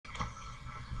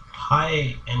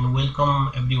Hi and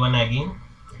welcome everyone again.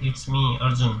 It's me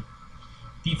Arjun.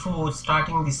 Before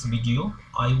starting this video,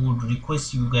 I would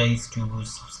request you guys to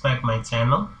subscribe my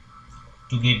channel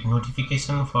to get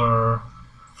notification for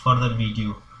further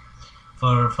video,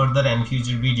 for further and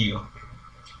future video.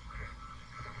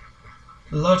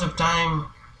 A lot of time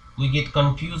we get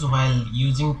confused while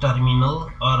using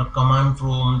terminal or command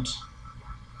prompt.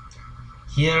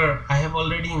 Here I have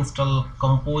already installed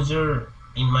Composer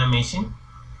in my machine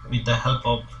with the help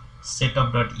of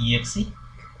setup.exe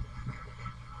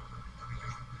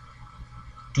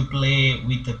to play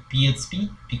with the PHP,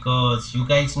 because you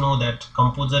guys know that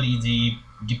Composer is a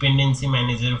dependency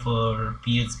manager for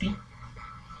PHP.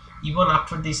 Even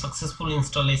after the successful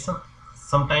installation,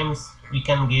 sometimes we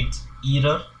can get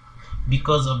error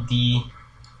because of the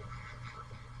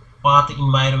path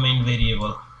environment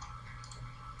variable.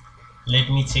 Let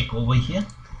me check over here.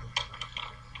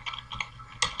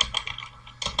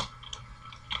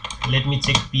 Let me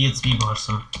check PHP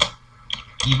version,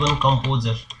 even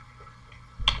Composer.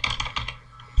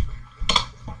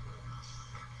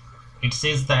 It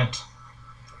says that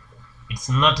it's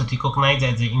not recognized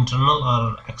as an internal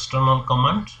or external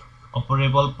command,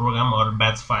 operable program or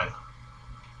batch file.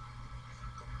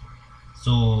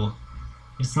 So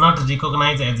it's not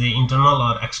recognized as an internal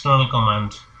or external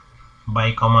command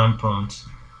by command prompt.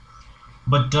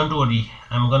 But don't worry,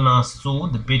 I'm gonna show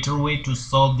the better way to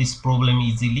solve this problem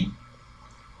easily.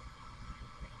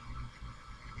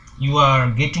 You are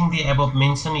getting the above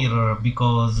mentioned error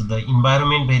because the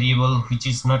environment variable, which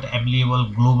is not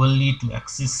available globally to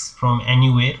access from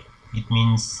anywhere, it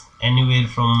means anywhere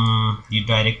from the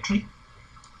directory,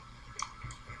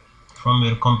 from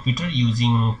your computer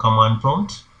using command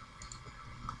prompt.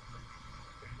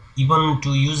 Even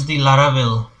to use the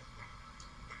Laravel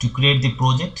to create the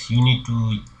project, you need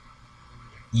to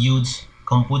use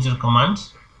Composer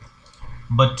command,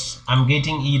 but I'm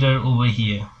getting error over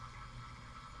here.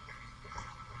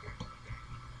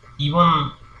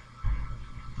 Even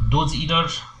those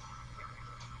errors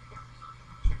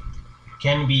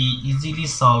can be easily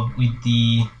solved with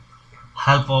the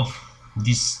help of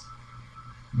this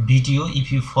video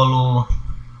if you follow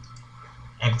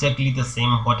exactly the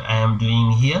same what I am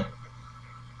doing here.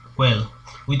 Well,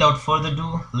 without further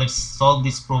ado, let's solve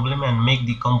this problem and make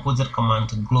the Composer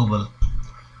command global.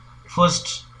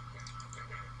 First,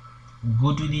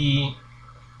 go to the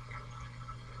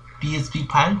PHP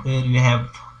file where you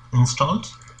have installed.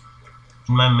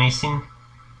 In my machine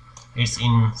it's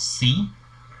in C,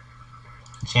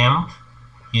 XAMPP.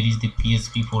 Here is the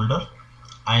PHP folder.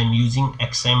 I am using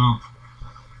XAMPP,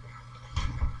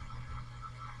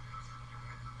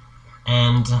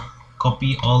 and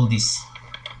copy all these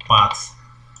paths.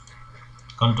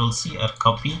 Ctrl C or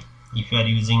copy if you are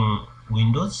using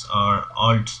Windows, or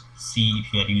Alt C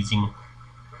if you are using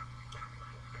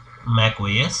Mac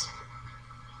OS.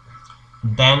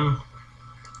 Then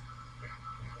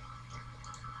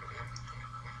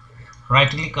right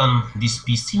click on this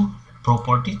PC,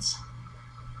 properties,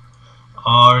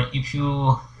 or if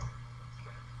you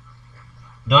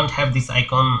don't have this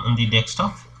icon on the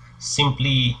desktop,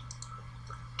 simply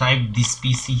type this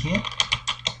PC here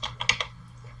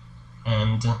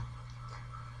and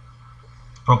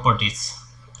properties.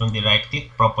 From the right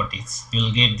click, properties, you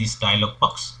will get this dialog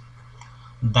box.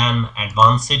 Then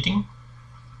advanced setting.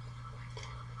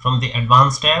 From the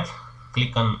advanced tab,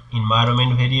 click on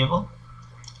environment variable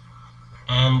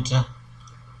and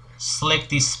select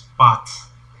this path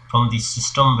from the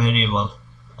system variable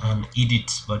and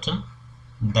edit button,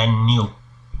 then new,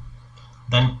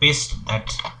 then paste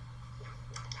that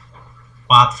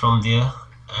path from there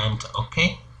and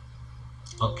OK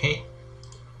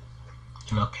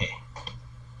and OK.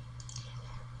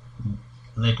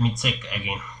 Let me check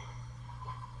again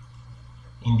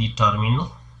in the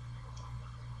terminal.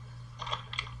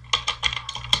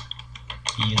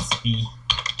 PHP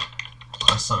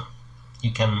version,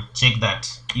 you can check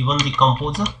that even the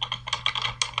Composer,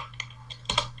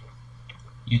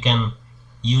 you can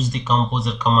use the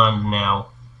Composer command now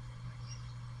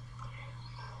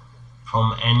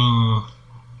from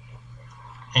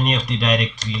any of the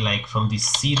directory, like from the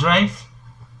C drive,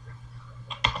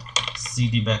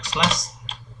 cd /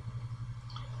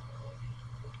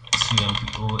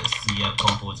 CMPOSCR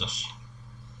Composer.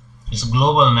 It's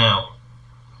global now.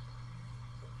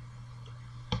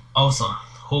 Awesome.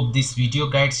 Hope this video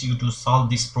guides you to solve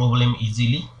this problem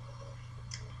easily,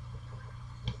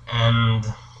 and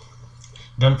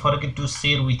don't forget to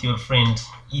share with your friends.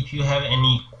 If you have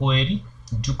any query,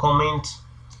 do comment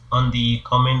on the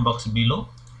comment box below.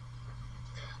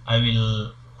 I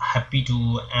will happy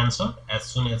to answer as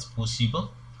soon as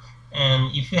possible.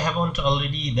 And if you haven't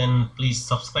already, then please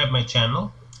subscribe my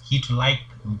channel, hit like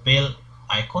bell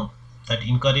icon, that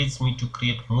encourages me to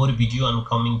create more video in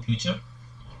coming future.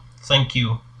 Thank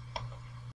you.